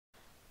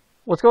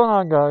What's going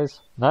on, guys?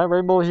 Night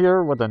Rainbow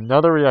here with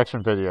another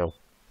reaction video.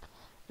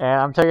 And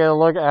I'm taking a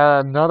look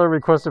at another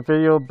requested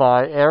video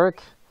by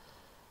Eric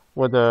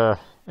with a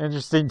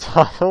interesting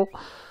title.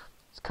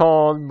 It's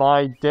called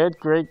My Dead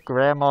Great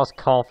Grandma's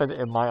Coffin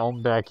in My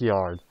Own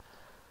Backyard.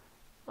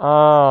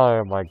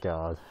 Oh my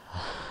god.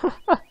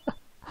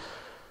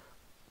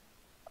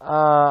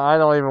 I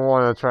don't even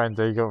want to try and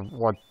think of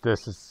what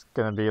this is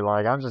going to be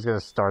like. I'm just going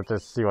to start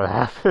this, see what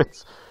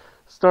happens.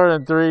 Start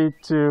in 3,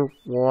 2,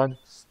 1,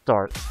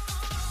 start.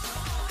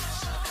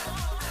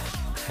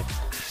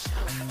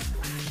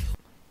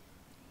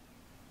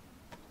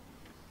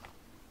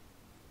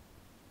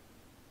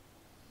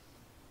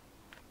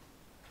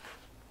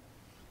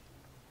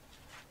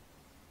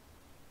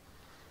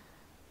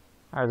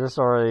 Alright, this is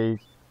already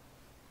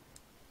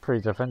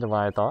pretty different than what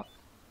I thought.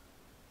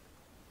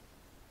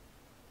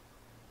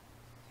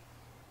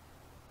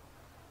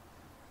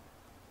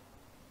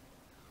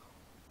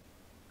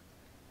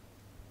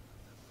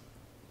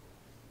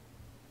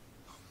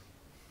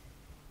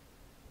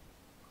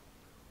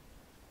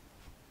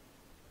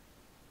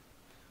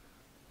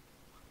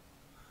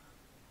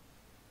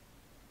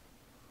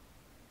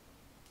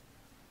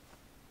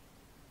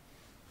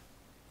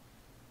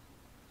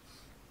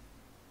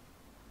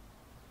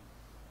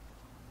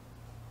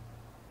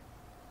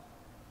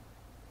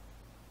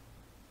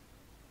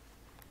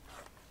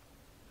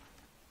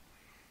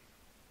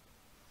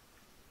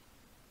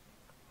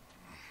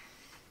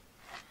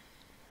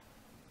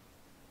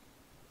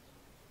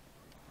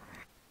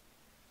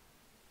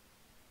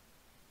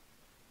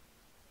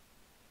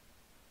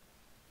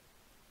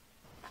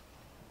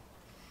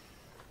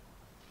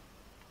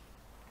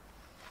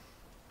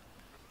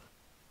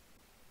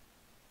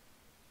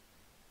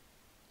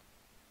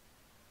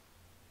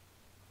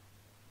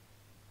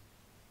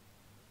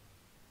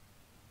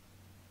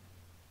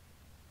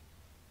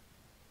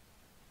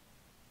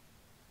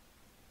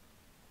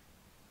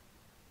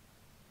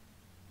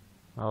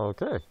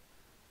 Okay.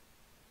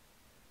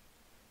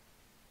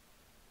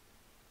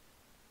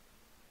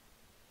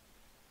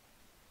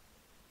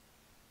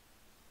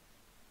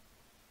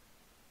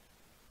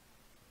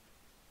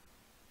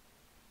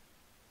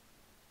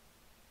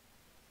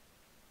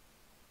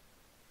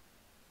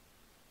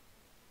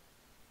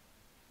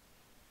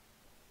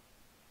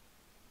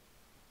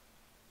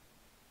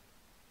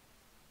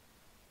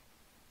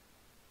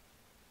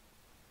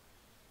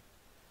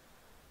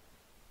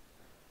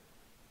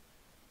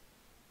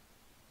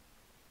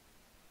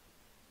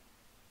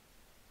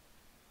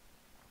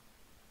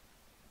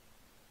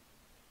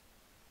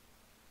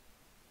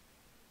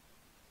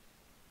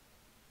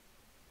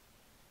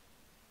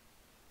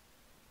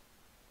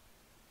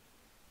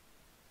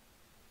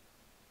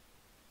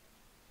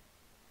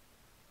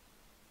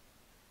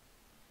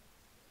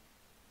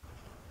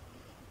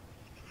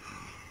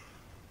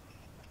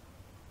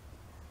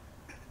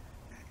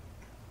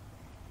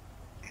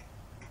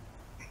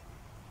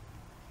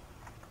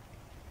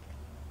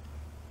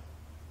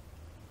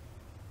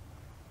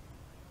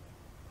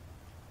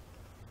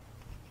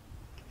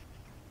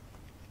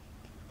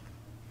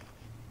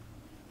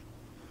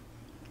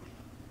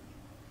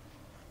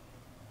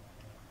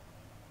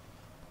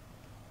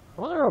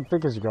 I wonder how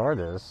big his yard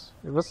is.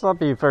 It must not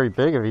be very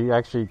big if he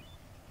actually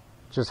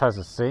just has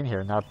a scene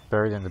here, not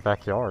buried in the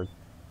backyard.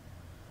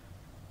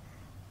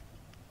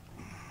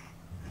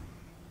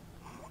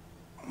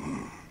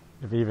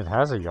 If he even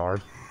has a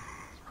yard.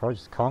 It's probably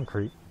just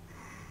concrete.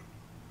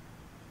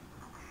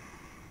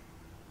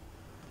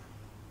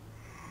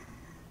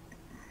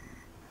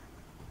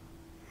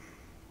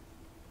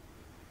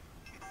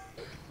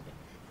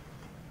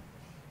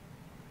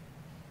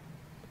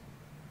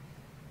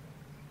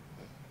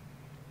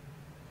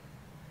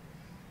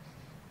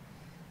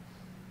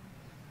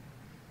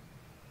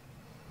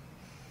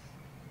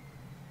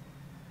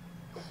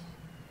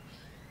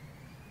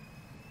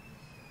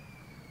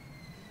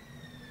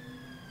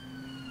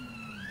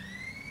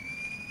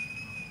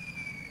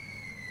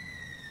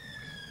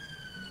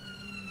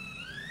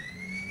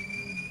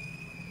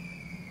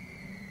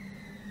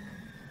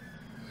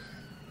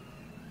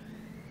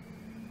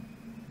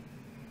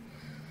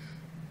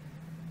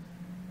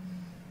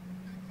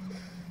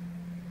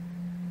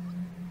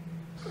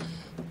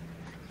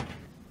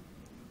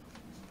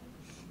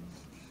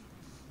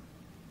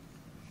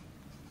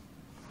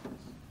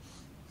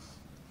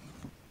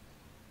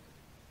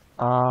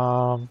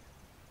 Um,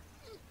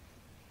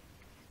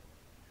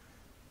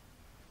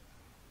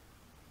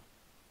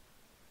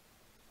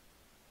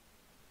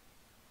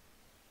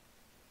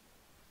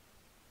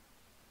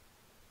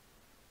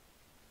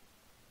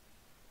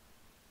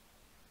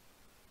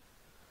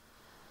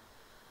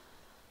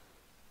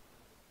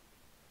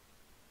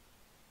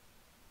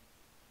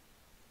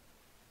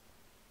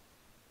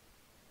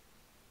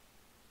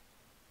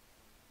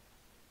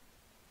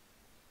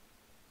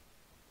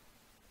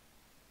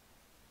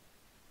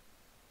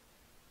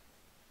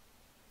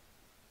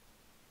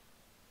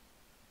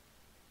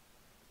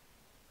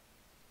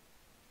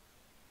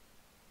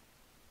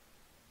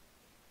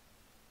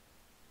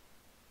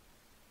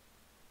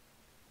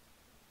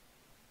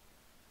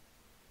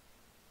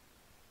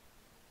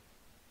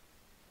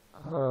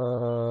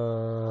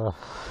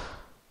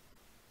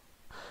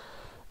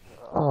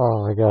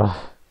 my god.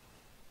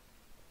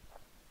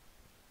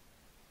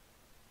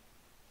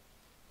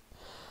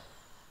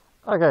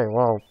 Okay,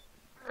 well,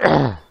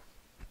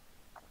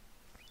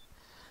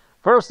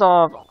 first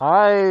off,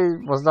 I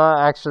was not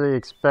actually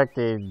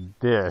expecting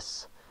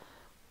this.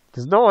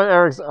 Because knowing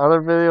Eric's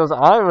other videos,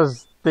 I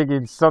was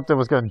thinking something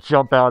was going to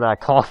jump out of that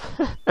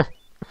coffin.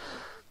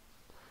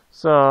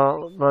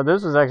 So, but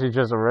this is actually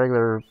just a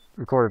regular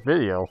recorded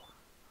video.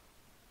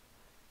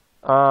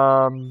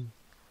 Having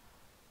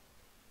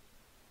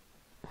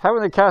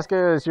the casket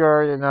in his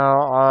yard, you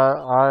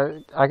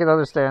know, I can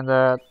understand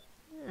that.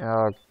 You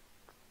know,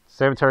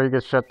 cemetery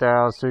gets shut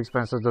down. It's too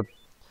expensive to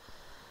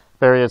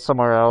bury it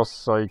somewhere else,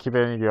 so you keep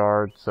it in your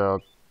yard. So,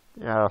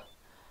 yeah,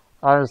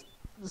 I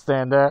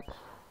understand that.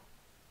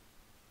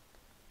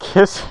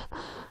 Kissing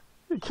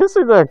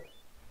the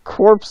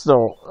corpse,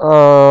 though.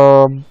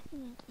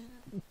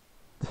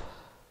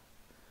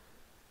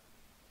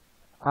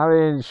 I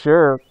mean,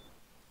 sure.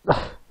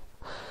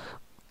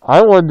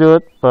 I wouldn't do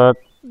it, but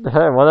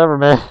hey, whatever,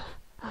 man.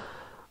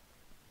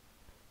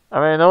 I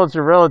mean, I know it's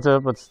your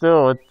relative, but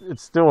still,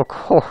 it's still a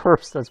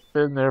corpse that's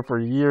been there for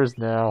years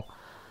now.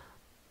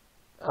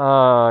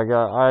 Oh,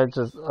 God, I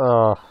just,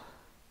 I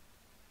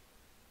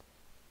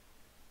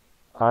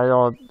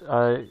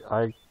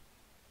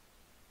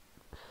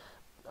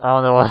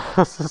don't know what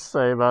else to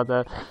say about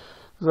that.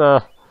 So,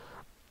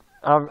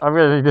 I'm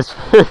gonna need this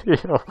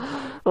video.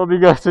 Hope you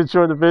guys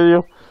enjoyed the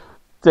video.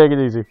 Take it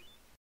easy.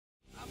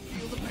 I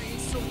feel the pain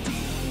so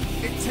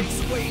deep, it takes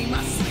away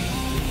my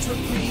sleep. Took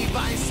me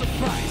by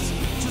surprise,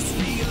 just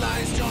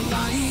realized you're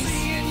lying.